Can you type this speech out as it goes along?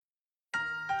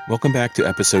Welcome back to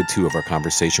episode 2 of our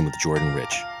conversation with Jordan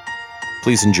Rich.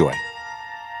 Please enjoy.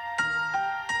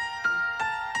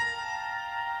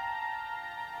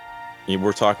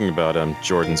 We're talking about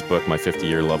Jordan's book, My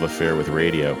 50-Year Love Affair with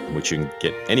Radio, which you can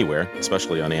get anywhere,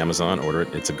 especially on Amazon. Order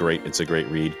it. It's a great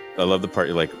read. I love the part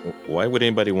you're like, why would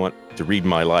anybody want to read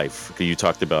my life? Because you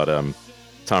talked about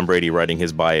Tom Brady writing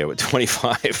his bio at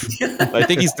 25. I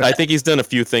think he's done a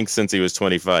few things since he was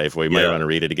 25. Well, you might want to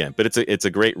read it again. But it's a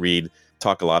great read.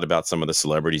 Talk a lot about some of the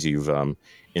celebrities you've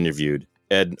interviewed.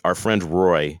 Ed, our friend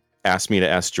Roy, asked me to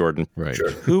ask Jordan, right. Sure.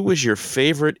 Who was your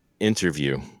favorite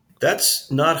interview?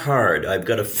 That's not hard. I've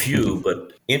got a few,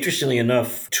 but interestingly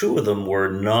enough, 2 of them were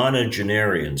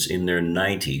nonagenarians in their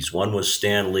 90s. One was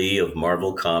Stan Lee of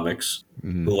Marvel Comics,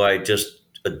 who I just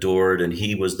adored, and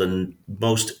he was the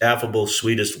most affable,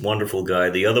 sweetest, wonderful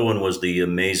guy. The other one was the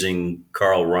amazing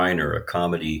Carl Reiner, a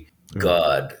comedy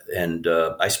god. And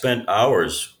I spent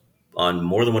hours on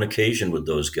more than one occasion with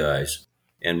those guys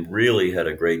and really had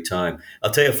a great time.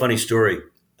 I'll tell you a funny story.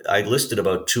 I listed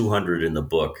about 200 in the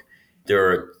book. There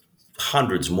are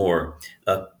hundreds more.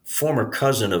 A former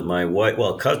cousin of my wife,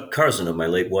 cousin of my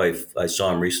late wife, I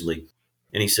saw him recently,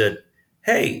 and he said,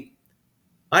 "Hey,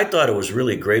 I thought it was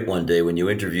really great one day when you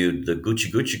interviewed the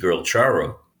Gucci Gucci girl,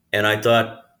 Charo." And I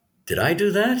thought, did I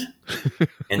do that?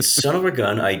 And son of a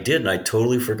gun, I did, and I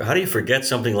totally forgot. How do you forget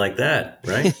something like that,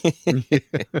 right?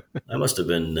 I must have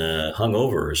been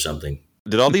hungover or something.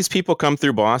 Did all these people come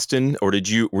through Boston, or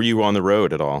were you on the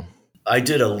road at all? I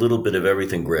did a little bit of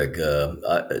everything, Greg.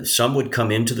 Some would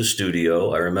come into the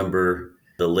studio. I remember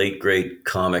the late, great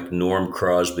comic Norm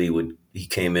Crosby he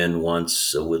came in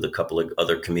once with a couple of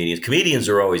other comedians. Comedians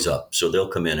are always up, so they'll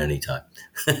come in anytime.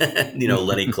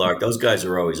 Lenny Clark, those guys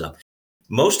are always up.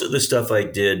 Most of the stuff I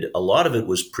did, a lot of it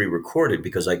was pre-recorded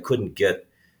because I couldn't get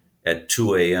at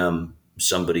 2 a.m.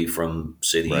 somebody from,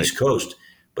 say, the East Coast.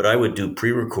 But I would do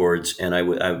pre-records, and I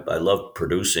love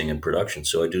producing and production,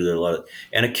 so I do that a lot.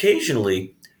 And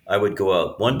occasionally, I would go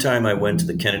out. One time, I went to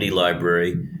the Kennedy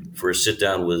Library for a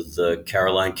sit-down with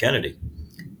Caroline Kennedy,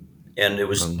 and there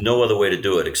was no other way to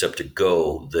do it except to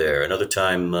go there. Another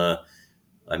time,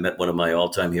 I met one of my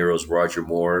all-time heroes, Roger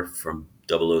Moore from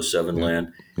 007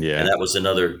 Land, and that was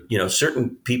another.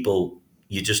 Certain people,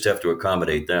 you just have to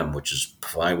accommodate them, which is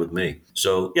fine with me.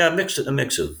 So, yeah, a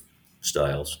mix of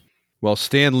styles. Well,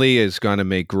 Stan Lee is going to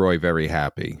make Roy very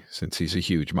happy since he's a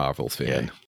huge Marvel fan. Yeah.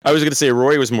 I was going to say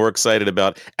Roy was more excited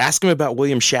ask him about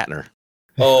William Shatner.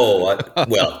 Oh,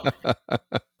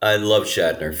 I love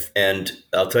Shatner. And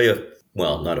I'll tell you,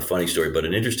 well, not a funny story, but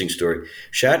an interesting story.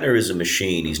 Shatner is a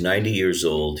machine. He's 90 years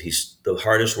old. He's the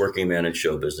hardest working man in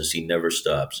show business. He never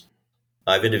stops.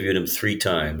 I've interviewed him 3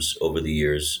 times over the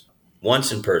years,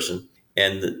 once in person.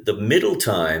 And the middle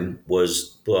time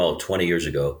was, 20 years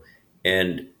ago.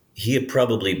 And he had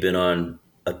probably been on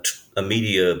a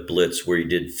media blitz where he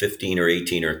did 15 or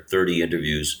 18 or 30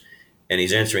 interviews, and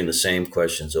he's answering the same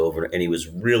questions over. And he was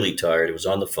really tired. He was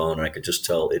on the phone, and I could just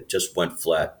tell it just went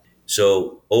flat.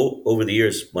 So over the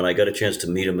years, when I got a chance to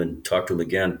meet him and talk to him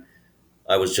again,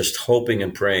 I was just hoping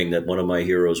and praying that one of my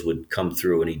heroes would come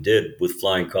through, and he did with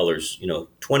flying colors.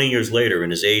 20 years later in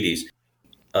his 80s.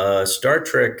 Star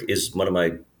Trek is one of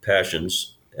my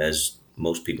passions, as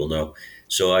most people know.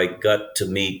 So I got to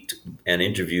meet and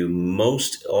interview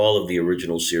most all of the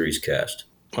original series cast.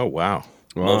 Oh, wow.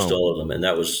 Most all of them. And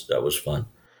that was fun.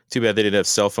 Too bad they didn't have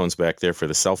cell phones back there for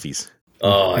the selfies.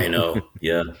 Oh, I know.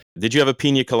 Yeah. Did you have a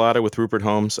pina colada with Rupert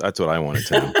Holmes? That's what I wanted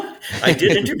to know. I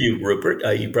did interview Rupert.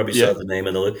 You probably saw the name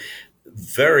in the list.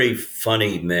 Very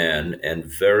funny man and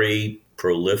very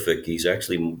prolific. He's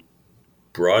actually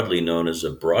broadly known as a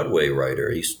Broadway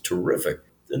writer. He's terrific.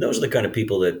 And those are the kind of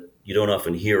people that you don't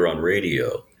often hear on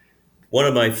radio. One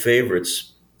of my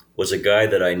favorites was a guy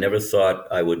that I never thought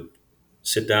I would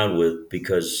sit down with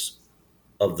because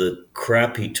of the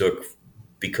crap he took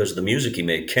because of the music he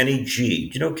made. Kenny G.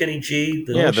 Do you know Kenny G?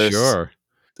 Sure.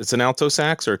 It's an alto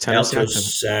sax or a tenor sax? Alto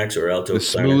sax or alto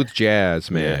sax. The smooth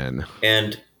jazz man. Yeah.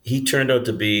 And he turned out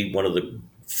to be one of the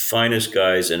finest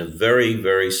guys and very,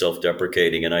 very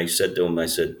self-deprecating. And I said to him,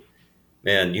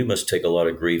 man, you must take a lot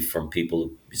of grief from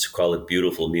people who call it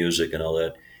beautiful music and all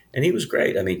that. And he was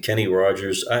great. I mean, Kenny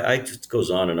Rogers, I just goes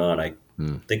on and on.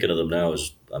 Thinking of them now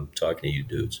as I'm talking to you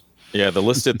dudes. Yeah, the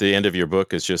list at the end of your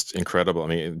book is just incredible. I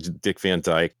mean, Dick Van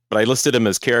Dyke. But I listed them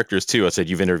as characters, too. I said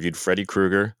you've interviewed Freddy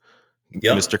Krueger,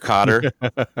 Mr. Cotter,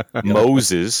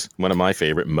 Moses, one of my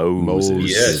favorite, Moses.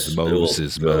 Yes,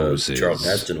 Moses. Charlton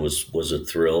Heston was a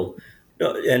thrill.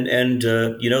 And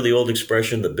the old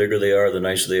expression, the bigger they are, the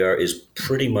nicer they are, is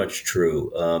pretty much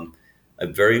true. I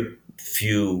have very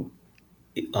few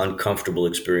uncomfortable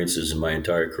experiences in my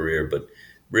entire career, but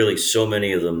Really, so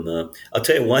many of them. I'll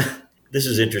tell you one. This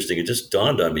is interesting. It just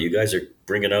dawned on me. You guys are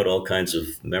bringing out all kinds of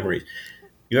memories.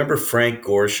 You remember Frank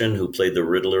Gorshin, who played the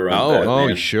Riddler on Oh,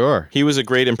 Batman? Oh, sure. He was a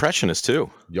great impressionist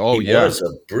too. Oh, He yeah. was a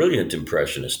brilliant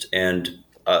impressionist. And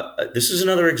this is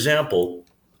another example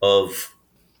of,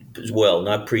 well,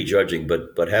 not prejudging,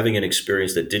 but having an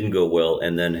experience that didn't go well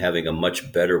and then having a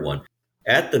much better one.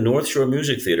 At the North Shore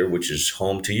Music Theater, which is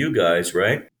home to you guys,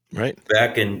 right? Right.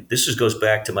 Goes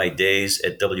back to my days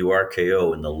at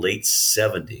WRKO in the late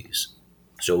 70s.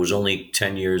 So it was only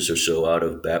 10 years or so out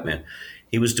of Batman.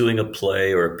 He was doing a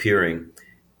play or appearing,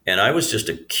 and I was just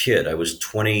a kid. I was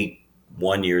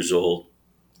 21 years old,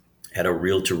 had a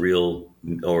reel to reel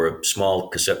or a small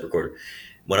cassette recorder.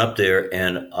 Went up there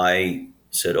and I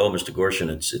said, "Oh, Mr. Gorshin,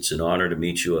 it's an honor to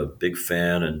meet you. I'm a big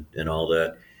fan and all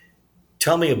that.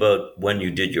 Tell me about when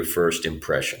you did your first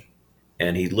impression."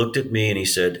 And he looked at me and he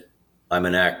said, "I'm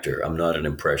an actor. I'm not an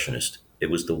impressionist." It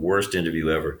was the worst interview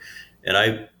ever. And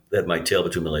I had my tail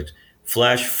between my legs.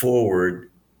 Flash forward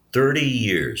 30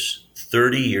 years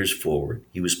forward,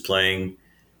 he was playing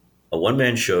a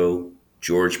one-man show,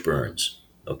 George Burns,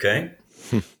 okay?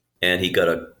 And he got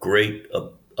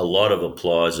a lot of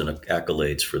applause and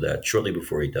accolades for that shortly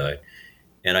before he died.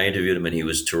 And I interviewed him and he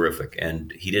was terrific.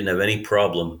 And he didn't have any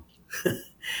problem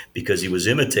because he was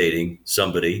imitating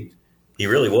somebody. He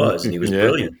really was, and he was Yeah.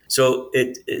 brilliant. So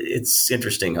it's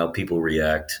interesting how people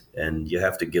react, and you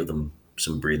have to give them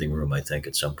some breathing room, I think,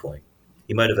 at some point.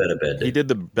 He might have had a bad day. He did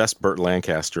the best Burt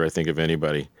Lancaster, I think, of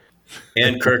anybody.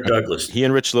 And Kirk Douglas. He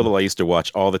and Rich Little I used to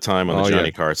watch all the time on the Oh, Johnny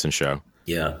yeah. Carson show.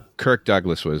 Yeah. Kirk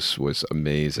Douglas was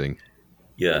amazing.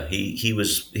 Yeah. He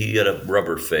had a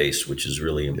rubber face, which is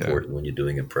really important when you're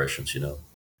doing impressions, you know.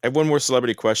 I have one more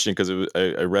celebrity question because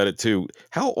I read it too.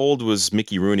 How old was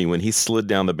Mickey Rooney when he slid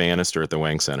down the banister at the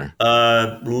Wang Center?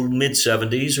 Mid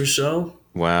 70s or so.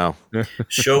 Wow.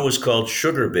 Show was called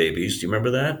Sugar Babies. Do you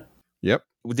remember that? Yep.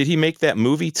 Did he make that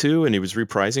movie too? And he was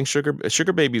reprising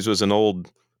Sugar Babies was an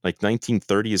old, like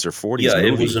 1930s or 40s Yeah, movie.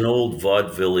 it was an old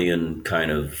vaudevillian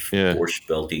kind of Yeah. Borscht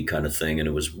Belty kind of thing, and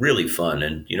it was really fun.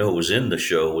 And you know who was in the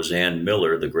show was Ann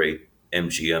Miller, the great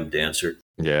MGM dancer,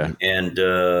 Yeah. and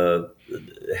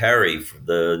Harry,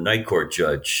 the night court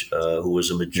judge, who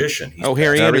was a magician. He's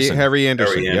Harry back- Anderson. Harry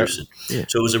Anderson. Harry Yep. Anderson. Yeah.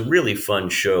 So it was a really fun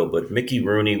show. But Mickey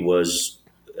Rooney was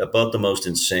about the most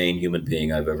insane human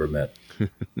being I've ever met.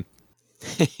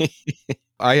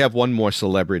 I have one more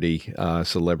celebrity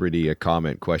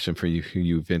comment question for you who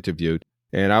you've interviewed.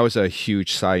 And I was a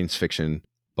huge science fiction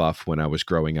buff when I was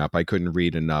growing up. I couldn't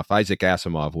read enough. Isaac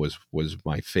Asimov was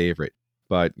my favorite.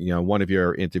 But one of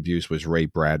your interviews was Ray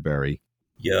Bradbury.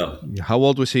 Yeah. How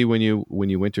old was he when you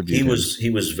interviewed him? He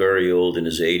was very old in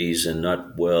his 80s and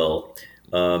not well.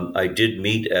 I did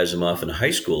meet Asimov in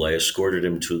high school. I escorted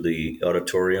him to the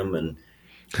auditorium, and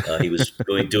he was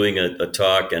doing a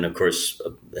talk. And of course,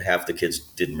 half the kids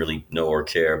didn't really know or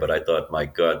care. But I thought, my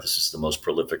God, this is the most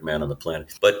prolific man on the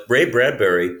planet. But Ray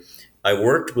Bradbury, I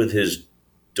worked with his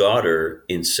daughter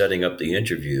in setting up the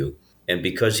interview, and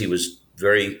because he was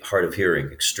very hard of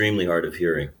hearing, extremely hard of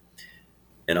hearing.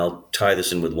 And I'll tie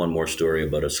this in with one more story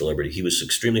about a celebrity. He was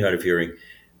extremely hard of hearing.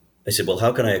 I said, "Well,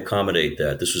 how can I accommodate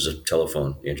that?" This was a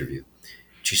telephone interview.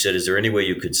 She said, "Is there any way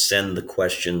you could send the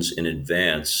questions in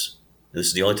advance?" This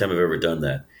is the only time I've ever done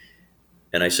that.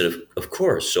 And I said, of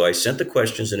course. So I sent the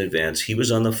questions in advance. He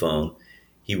was on the phone.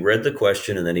 He read the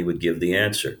question, and then he would give the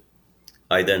answer.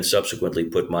 I then subsequently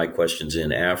put my questions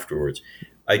in afterwards.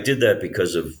 I did that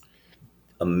because of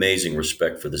amazing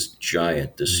respect for this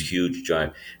giant, this huge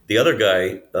giant. The other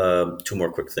guy, two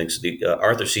more quick things.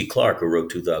 Arthur C. Clarke, who wrote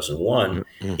 2001,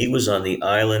 he was on the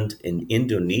island in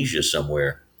Indonesia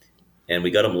somewhere, and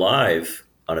we got him live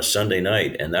on a Sunday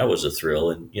night, and that was a thrill.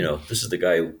 And, this is the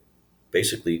guy who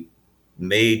basically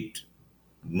made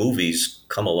movies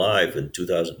come alive in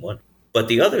 2001. But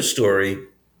the other story,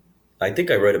 I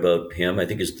think I read about him, I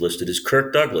think is listed as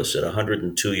Kirk Douglas at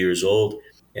 102 years old.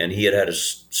 And he had a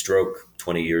stroke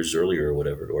 20 years earlier or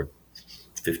whatever, or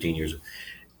 15 years.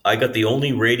 I got the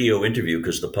only radio interview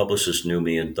because the publicist knew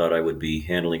me and thought I would be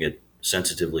handling it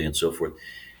sensitively and so forth.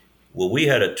 Well, we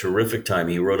had a terrific time.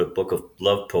 He wrote a book of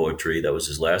love poetry. That was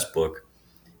his last book.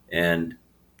 And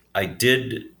I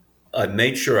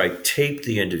made sure I taped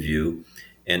the interview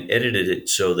and edited it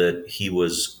so that he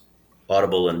was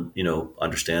audible and,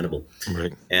 understandable.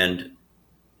 Right. And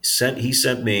he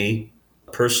sent me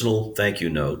personal thank you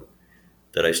note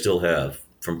that I still have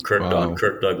from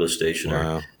Kirk Douglas Stationery.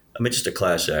 Wow. I mean, just a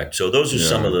class act. So those are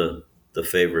some of the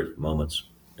favorite moments.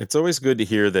 It's always good to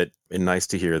hear that, and nice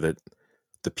to hear that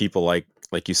the people like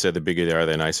you said, the bigger they are,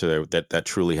 the nicer that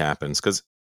truly happens. Because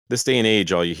this day and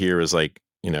age, all you hear is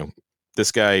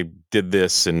this guy did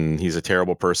this and he's a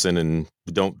terrible person and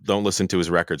don't listen to his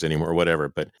records anymore or whatever.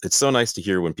 But it's so nice to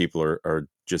hear when people are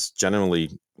just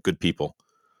generally good people.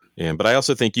 But I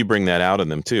also think you bring that out in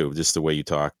them too, just the way you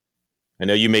talk. I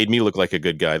know you made me look like a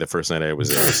good guy the first night I was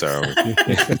there. So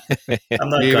I'm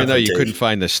not even though you couldn't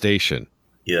find the station.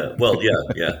 Yeah. Well,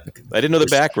 yeah. I didn't know the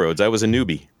back roads. I was a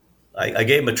newbie. I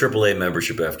gave him a AAA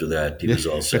membership after that. He was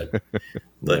all set.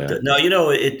 But Yeah. no,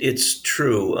 it's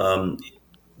true.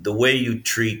 The way you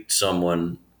treat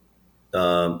someone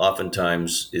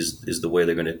oftentimes is the way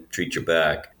they're going to treat you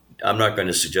back. I'm not going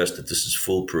to suggest that this is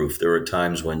foolproof. There are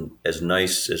times when, as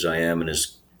nice as I am and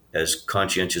as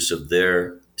conscientious of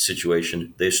their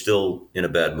situation, they're still in a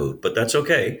bad mood. But that's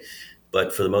okay.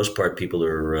 But for the most part, people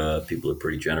are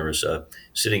pretty generous.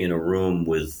 Sitting in a room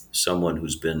with someone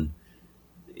who's been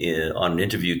on an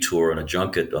interview tour on a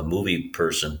junket, a movie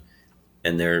person,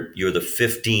 and you're the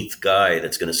 15th guy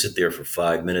that's going to sit there for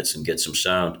 5 minutes and get some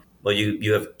sound. Well,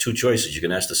 you have two choices. You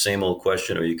can ask the same old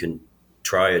question, or you can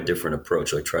try a different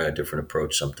approach. I try a different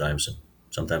approach sometimes, and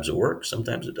sometimes it works,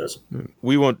 sometimes it doesn't.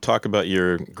 We won't talk about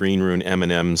your Green Rune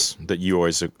M&Ms that you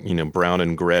always, brown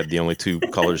and red, the only two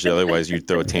colors. Otherwise, you'd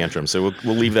throw a tantrum. So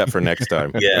we'll leave that for next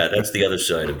time. Yeah, that's the other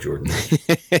side of Jordan.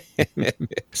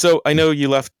 So I know you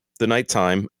left the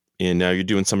nighttime, and now you're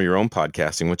doing some of your own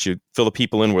podcasting. Why don't you fill the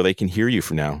people in where they can hear you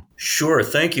from now? Sure,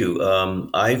 thank you.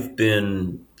 I've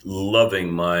been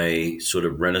loving my sort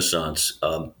of renaissance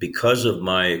because of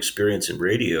my experience in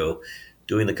radio,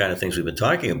 doing the kind of things we've been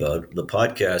talking about. The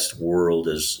podcast world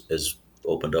has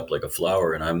opened up like a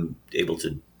flower, and I'm able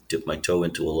to dip my toe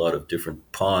into a lot of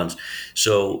different ponds.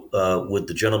 So with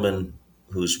the gentleman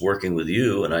who's working with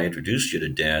you, and I introduced you to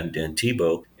Dan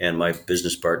Tebow, and my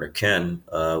business partner, Ken,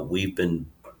 we've been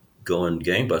going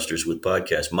gangbusters with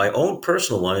podcasts. My own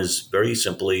personal one is very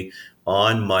simply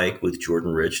On Mic with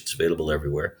Jordan Rich. It's available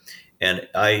everywhere. And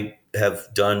I have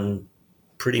done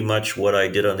pretty much what I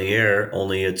did on the air,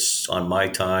 only it's on my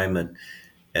time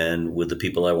and with the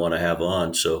people I want to have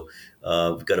on. So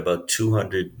we've got about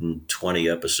 220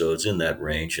 episodes in that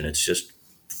range, and it's just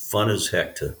fun as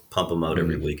heck to pump them out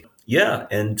every week. Yeah,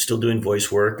 and still doing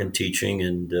voice work and teaching,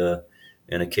 and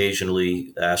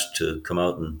occasionally asked to come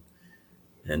out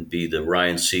and be the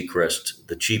Ryan Seacrest,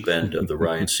 the cheap end of the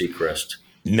Ryan Seacrest.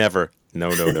 Never. No.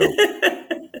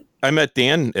 I met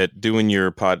Dan at doing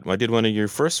your pod. I did one of your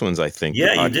first ones, I think.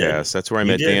 Yeah, the podcast. you did. That's where I You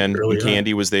met did, Dan. early And on.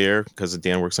 Candy was there because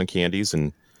Dan works on candies,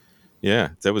 and yeah,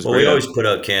 that was Well, great. we always put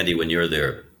out candy when you're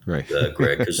there, Right.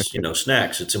 Greg, because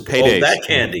snacks. It's important. Paydays. Oh, that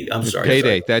candy. I'm sorry.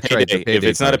 Payday. That's right. the Payday. If payday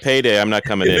it's not a part. payday, I'm not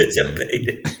coming If in. it's a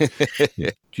payday. Yeah.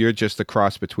 You're just the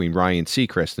cross between Ryan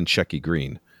Seacrest and Chucky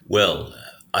Green. Well,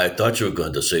 I thought you were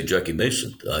going to say Jackie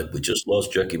Mason. We just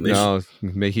lost Jackie Mason. No,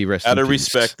 may he rest Out in of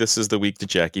peace. respect, this is the week that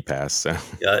Jackie passed. So.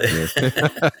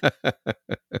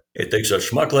 It takes a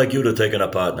schmuck like you to take on a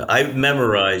partner. I've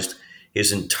memorized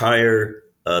his entire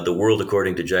The World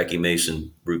According to Jackie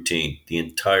Mason routine, the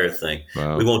entire thing.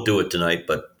 Wow. We won't do it tonight,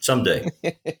 but someday.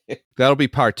 That'll be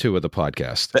part 2 of the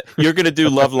podcast. You're going to do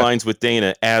Love Lines with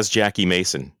Dana as Jackie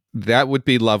Mason. That would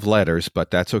be love letters,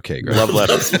 but that's okay, Greg. Love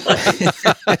letters.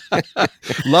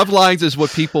 Love lines is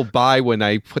what people buy when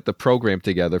I put the program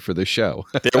together for the show.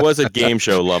 There was a game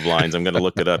show, Love Lines. I'm going to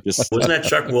look it up. Wasn't that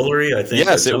Chuck Woolery? I think. Yes,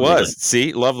 or it something was.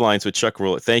 See, Love Lines with Chuck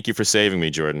Rule. Thank you for saving me,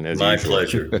 Jordan. As My usual.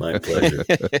 pleasure. My pleasure.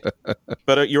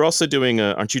 But you're also doing,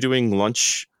 aren't you doing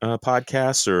lunch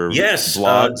podcasts or Yes,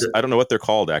 vlogs? I don't know what they're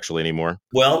called actually anymore.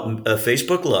 Well,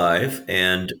 Facebook Live,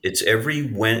 and it's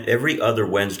every other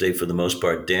Wednesday for the most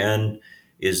part. Dan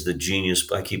is the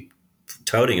genius. I keep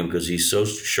touting him because he's so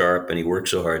sharp and he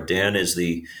works so hard. Dan is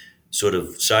the sort of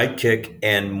sidekick,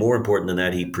 and more important than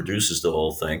that, he produces the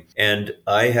whole thing. And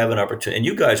I have an opportunity, and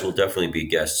you guys will definitely be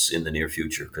guests in the near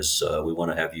future because we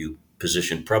want to have you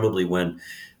positioned probably when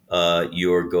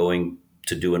you're going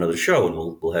to do another show, and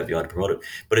we'll have you on to promote it.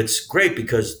 But it's great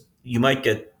because you might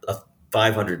get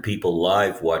 500 people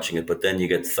live watching it, but then you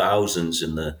get thousands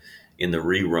in the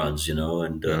reruns,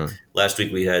 And last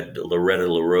week we had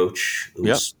Loretta LaRoche,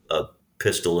 who's a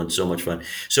pistol and so much fun.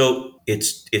 So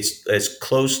it's as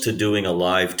close to doing a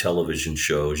live television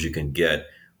show as you can get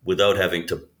without having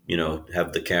to,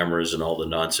 have the cameras and all the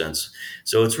nonsense.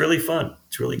 So it's really fun.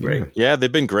 It's really great. Yeah,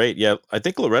 they've been great. Yeah, I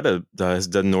think Loretta has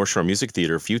done North Shore Music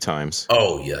Theater a few times.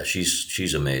 Oh yeah,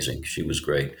 she's amazing. She was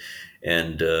great,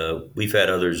 and we've had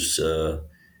others.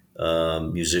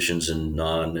 Musicians and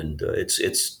non, and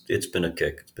it's been a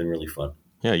kick. It's been really fun.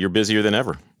 Yeah, you're busier than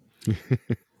ever.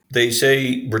 They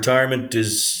say retirement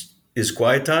is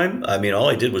quiet time. I mean, all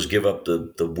I did was give up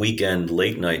the weekend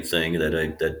late night thing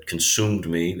that consumed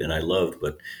me and I loved,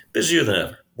 but busier than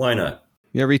ever. Why not?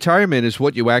 Yeah, retirement is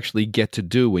what you actually get to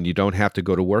do when you don't have to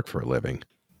go to work for a living.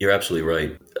 You're absolutely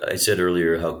right. I said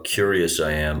earlier how curious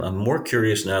I am. I'm more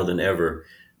curious now than ever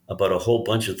about a whole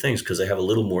bunch of things because I have a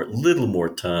little more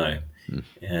time.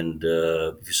 And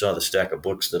if you saw the stack of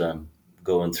books that I'm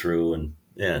going through, and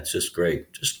yeah, it's just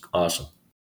great, just awesome.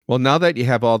 Well, now that you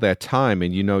have all that time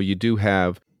and you know you do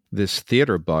have this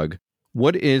theater bug,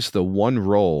 what is the one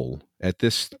role at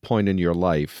this point in your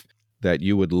life that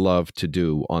you would love to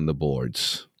do on the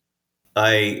boards?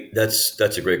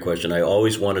 That's a great question. I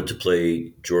always wanted to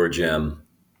play George M.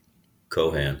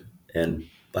 Cohan, and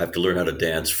I have to learn how to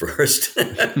dance first.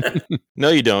 No,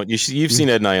 you don't. You've seen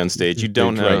Ed and I on stage. You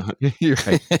don't know. Right. You're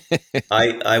right.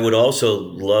 I would also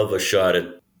love a shot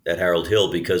at Harold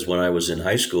Hill because when I was in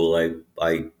high school,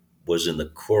 I was in the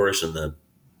chorus and the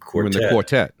You're in the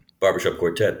quartet. barbershop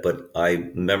quartet, but I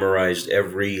memorized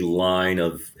every line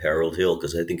of Harold Hill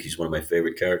because I think he's one of my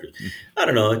favorite characters. I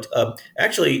don't know.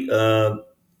 Actually,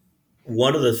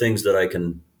 one of the things that I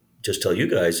can just tell you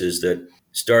guys is that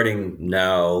starting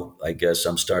now, I guess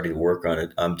I'm starting to work on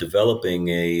it. I'm developing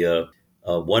a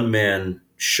one-man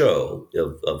show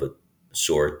of a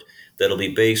sort that'll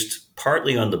be based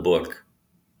partly on the book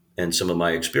and some of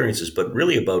my experiences, but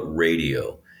really about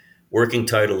radio. Working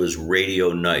title is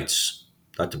Radio Nights,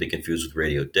 not to be confused with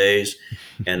Radio Days.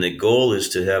 And the goal is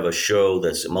to have a show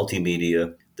that's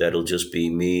multimedia that'll just be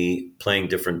me playing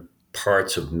different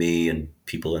parts of me and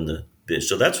people in the biz.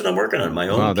 So that's what I'm working on, my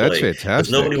own Wow, play. that's fantastic.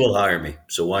 Because nobody will hire me,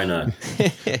 so why not?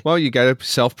 Well, you got to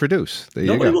self-produce. There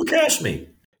you Nobody go. will cast me.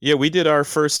 Yeah, we did our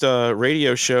first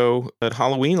radio show at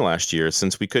Halloween last year.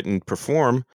 Since we couldn't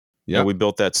perform, Yeah. we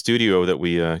built that studio that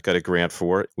we got a grant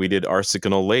for. We did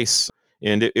Arsenal Lace,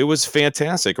 and it was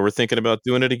fantastic. We're thinking about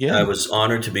doing it again. I was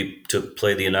honored to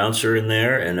play the announcer in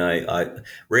there, and I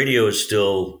radio is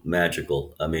still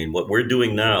magical. I mean, what we're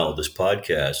doing now, this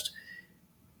podcast,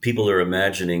 people are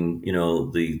imagining,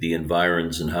 the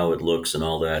environs and how it looks and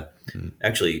all that.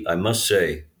 Actually, I must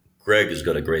say, Greg has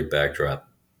got a great backdrop.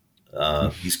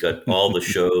 He's got all the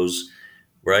shows,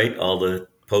 right? All the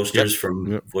posters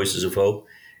from Yep. Voices of Hope.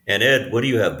 And Ed, what do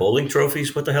you have? Bowling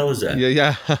trophies? What the hell is that?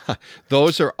 Yeah.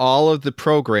 Those are all of the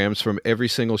programs from every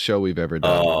single show we've ever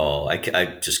done. Oh, I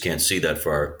just can't see that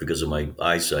far because of my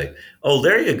eyesight. Oh,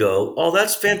 there you go. Oh,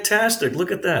 that's fantastic.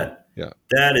 Look at that. Yeah.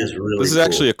 That is really This is cool.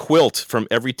 actually a quilt from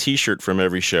every T-shirt from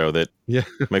every show that Yeah.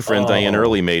 my friend Oh. Diane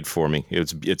Early made for me.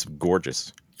 It's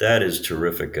gorgeous. That is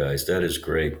terrific, guys. That is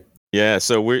great. Yeah,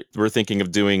 so we're thinking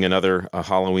of doing another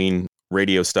Halloween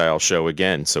radio style show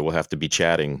again. So we'll have to be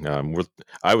chatting.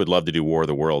 I would love to do War of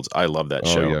the Worlds. I love that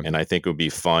Oh, show, yeah. and I think it would be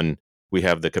fun. We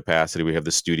have the capacity. We have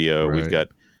the studio. Right. We've got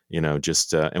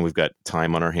and we've got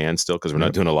time on our hands still because we're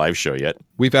not doing a live show yet.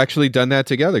 We've actually done that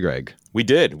together, Greg. We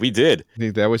did. I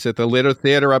think that was at the Little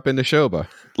Theater up in Neshoba.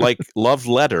 Like Love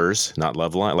Letters, not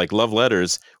Love Line. Like Love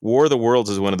Letters. War of the Worlds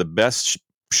is one of the best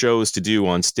shows to do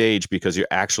on stage because you're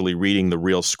actually reading the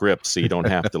real script, so you don't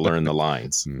have to learn the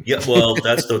lines. Yeah, well,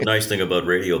 that's the nice thing about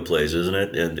radio plays, isn't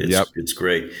it? And it's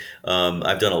great.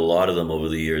 I've done a lot of them over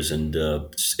the years, and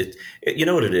you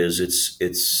know what it is?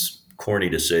 It's corny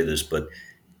to say this, but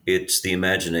it's the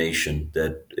imagination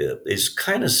that is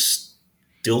kind of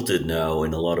stilted now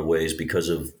in a lot of ways because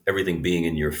of everything being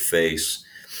in your face.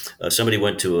 Somebody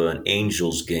went to an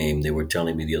Angels game, they were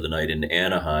telling me the other night in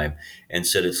Anaheim, and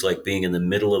said it's like being in the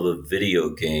middle of a video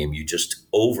game. You just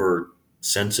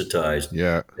over-sensitized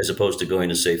Yeah. as opposed to going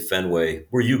to, say, Fenway,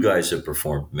 where you guys have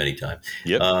performed many times.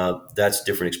 Yep. That's a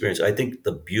different experience. I think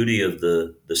the beauty of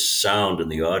the sound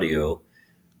and the audio,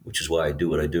 which is why I do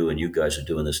what I do, and you guys are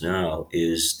doing this now,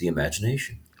 is the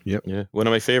imagination. Yeah, one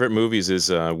of my favorite movies is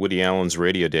Woody Allen's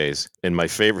Radio Days, and my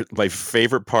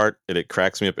favorite part, and it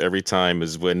cracks me up every time,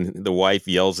 is when the wife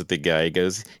yells at the guy. He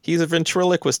goes, "He's a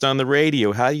ventriloquist on the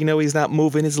radio. How do you know he's not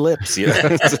moving his lips?"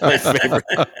 It's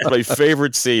my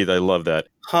favorite scene. I love that.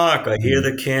 Hark, I hear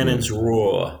the cannons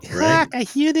roar. Right? I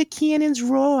hear the cannons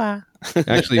roar.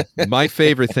 Actually, my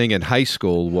favorite thing in high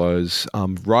school was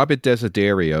Robert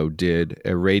Desiderio did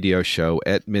a radio show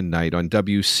at midnight on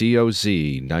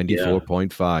WCOZ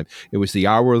 94.5. It was the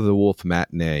Hour of the Wolf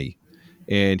matinee.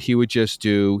 And he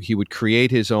would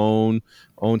create his own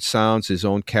sounds, his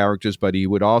own characters, but he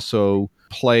would also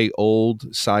play old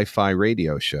sci-fi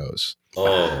radio shows.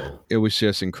 Oh. It was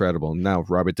just incredible. Now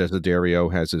Robert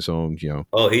Desiderio has his own,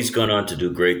 Oh, he's gone on to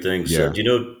do great things. Yeah. Do you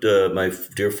know my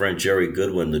dear friend Jerry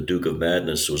Goodwin, the Duke of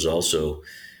Madness, was also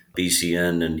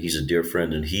BCN, and he's a dear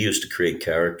friend, and he used to create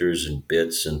characters and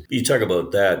bits. And you talk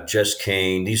about that, Jess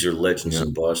Kane, these are legends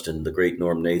in Boston, the great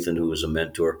Norm Nathan, who was a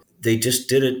mentor. They just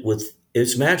did it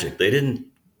it's magic. They didn't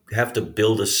have to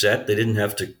build a set. They didn't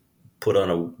have to put on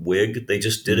a wig. They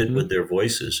just did it with their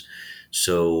voices.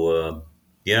 So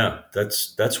yeah,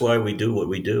 that's why we do what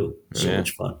we do. So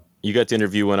much fun. You got to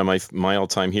interview one of my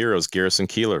all-time heroes, Garrison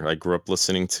Keillor. I grew up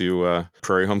listening to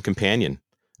Prairie Home Companion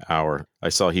Hour. I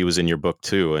saw he was in your book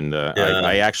too, and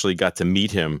I actually got to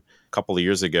meet him a couple of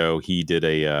years ago. He did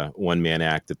a one-man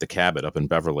act at the Cabot up in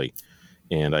Beverly,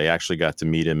 and I actually got to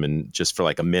meet him, and just for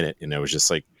like a minute, and it was just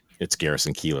like, it's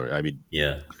Garrison Keillor. I mean,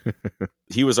 yeah,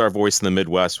 he was our voice in the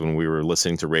Midwest when we were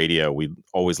listening to radio. We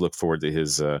always look forward to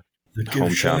his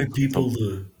give shy people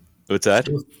the. What's that?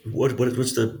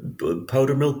 What's the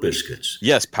powder milk biscuits?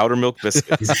 Yes, powder milk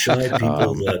biscuits. Give shy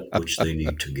people that which they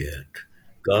need to get.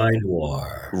 Guy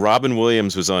Noir. Robin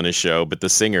Williams was on his show, but the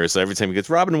singer. So every time he gets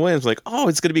Robin Williams, I'm like, oh,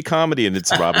 it's going to be comedy, and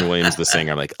it's Robin Williams, the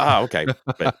singer. I'm like, oh, okay.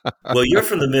 But, well, you're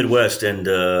from the Midwest, and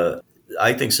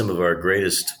I think some of our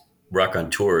greatest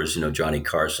raconteurs, Johnny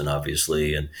Carson,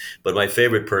 obviously, but my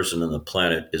favorite person on the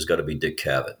planet has got to be Dick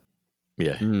Cavett.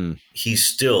 Yeah, he's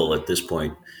still at this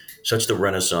point such the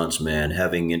Renaissance man,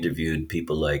 having interviewed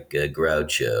people like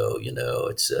Groucho,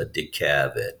 it's Dick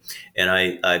Cavett. And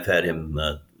I've had him,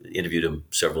 interviewed him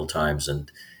several times,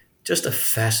 and just a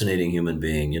fascinating human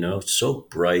being, so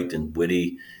bright and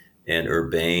witty and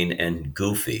urbane and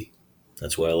goofy.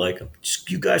 That's why I like him.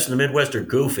 You guys in the Midwest are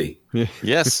goofy.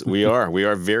 Yes, we are. We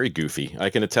are very goofy.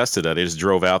 I can attest to that. I just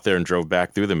drove out there and drove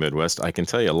back through the Midwest. I can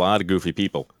tell you a lot of goofy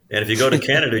people. And if you go to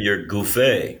Canada, you're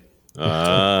goofy.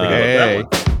 Hey.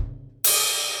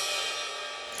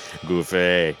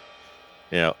 Goofy.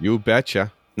 Yeah. You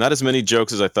betcha. Not as many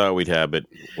jokes as I thought we'd have, but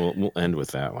we'll end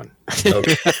with that one.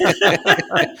 Okay.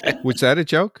 Was that a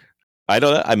joke? I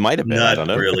don't know. I might have been. Not I don't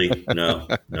know. Really. No.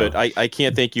 But I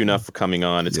can't thank you enough for coming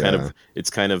on. It's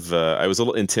kind of I was a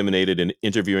little intimidated in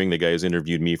interviewing the guy who's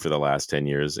interviewed me for the last 10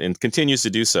 years and continues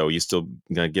to do so. You still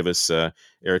give us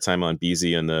airtime on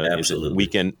BZ and the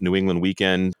weekend, New England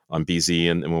weekend on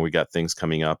BZ. And when we got things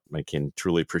coming up, I can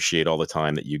truly appreciate all the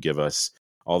time that you give us,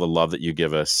 all the love that you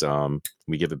give us.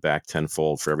 We give it back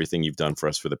tenfold for everything you've done for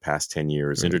us for the past 10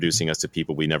 years, introducing us to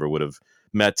people we never would have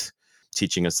met,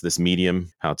 teaching us this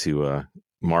medium, how to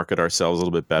market ourselves a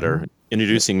little bit better,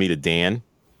 introducing me to Dan.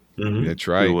 That's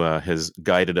right. Who has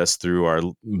guided us through our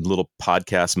little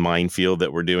podcast minefield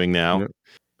that we're doing now. Yep.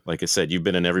 Like I said, you've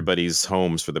been in everybody's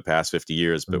homes for the past 50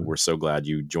 years, but we're so glad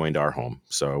you joined our home.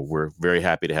 So we're very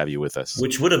happy to have you with us.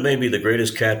 Which would have made me the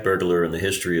greatest cat burglar in the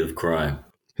history of crime.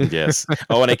 Yes.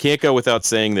 Oh, and I can't go without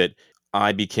saying that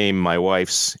I became my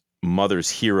wife's mother's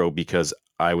hero because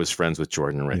I was friends with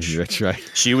Jordan Rich. That's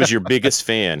right. She was your biggest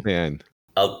fan. Man.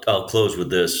 I'll close with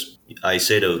this. I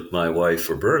say to my wife,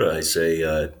 Roberta, I say,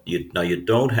 you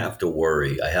don't have to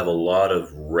worry. I have a lot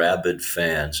of rabid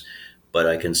fans, but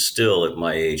I can still, at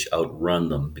my age, outrun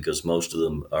them because most of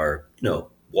them are,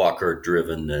 walker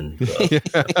driven and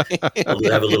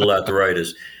have a little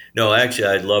arthritis. No, actually,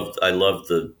 I love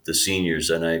the seniors,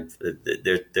 and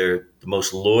they're the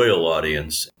most loyal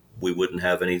audience. We wouldn't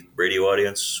have any radio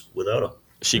audience without them.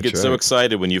 She gets so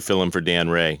excited when you fill in for Dan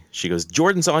Ray. She goes,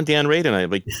 "Jordan's on Dan Ray tonight."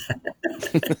 I'm like,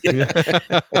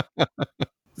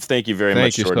 thank you very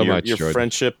much, Jordan. Your Jordan.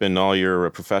 Friendship and all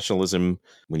your professionalism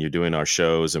when you're doing our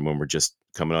shows and when we're just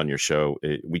coming on your show.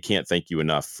 We can't thank you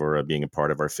enough for being a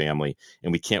part of our family,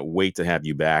 and we can't wait to have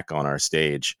you back on our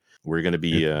stage. We're going to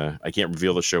be, I can't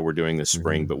reveal the show we're doing this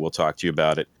spring, but we'll talk to you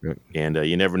about it. And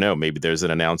you never know, maybe there's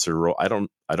an announcer role. I don't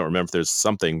remember if there's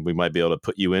something we might be able to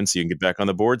put you in so you can get back on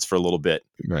the boards for a little bit.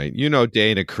 Right.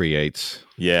 Dana creates.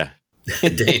 Yeah.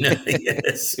 Dana,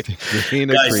 yes.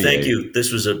 Dana Guys, creates. Thank you.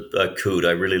 This was a coot.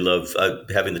 I really love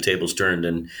having the tables turned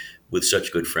and with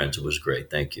such good friends. It was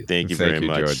great. Thank you. Thank you very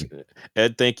much. Jordan.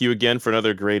 Ed, thank you again for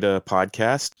another great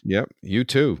podcast. Yep. You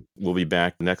too. We'll be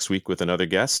back next week with another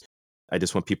guest. I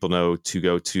just want people to know to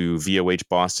go to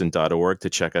vohboston.org to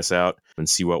check us out and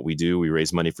see what we do. We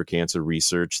raise money for cancer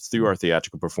research through our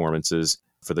theatrical performances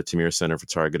for the Tamir Center for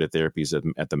Targeted Therapies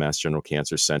at the Mass General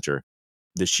Cancer Center.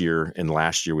 This year and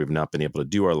last year, we've not been able to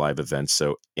do our live events.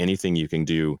 So anything you can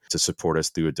do to support us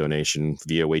through a donation,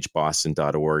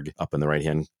 vohboston.org, up in the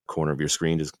right-hand corner of your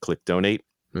screen, just click donate.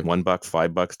 $1,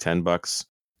 $5, $10.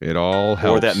 It all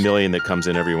helps. Or that $1 million that comes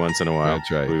in every once in a while.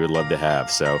 That's right. We would love to have.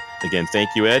 So again,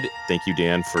 thank you, Ed. Thank you,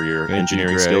 Dan, for your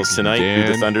engineering skills tonight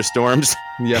through the thunderstorms.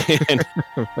 Yeah. And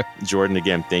Jordan,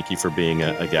 again, thank you for being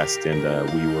a guest. And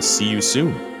we will see you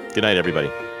soon. Good night,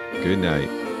 everybody. Good night.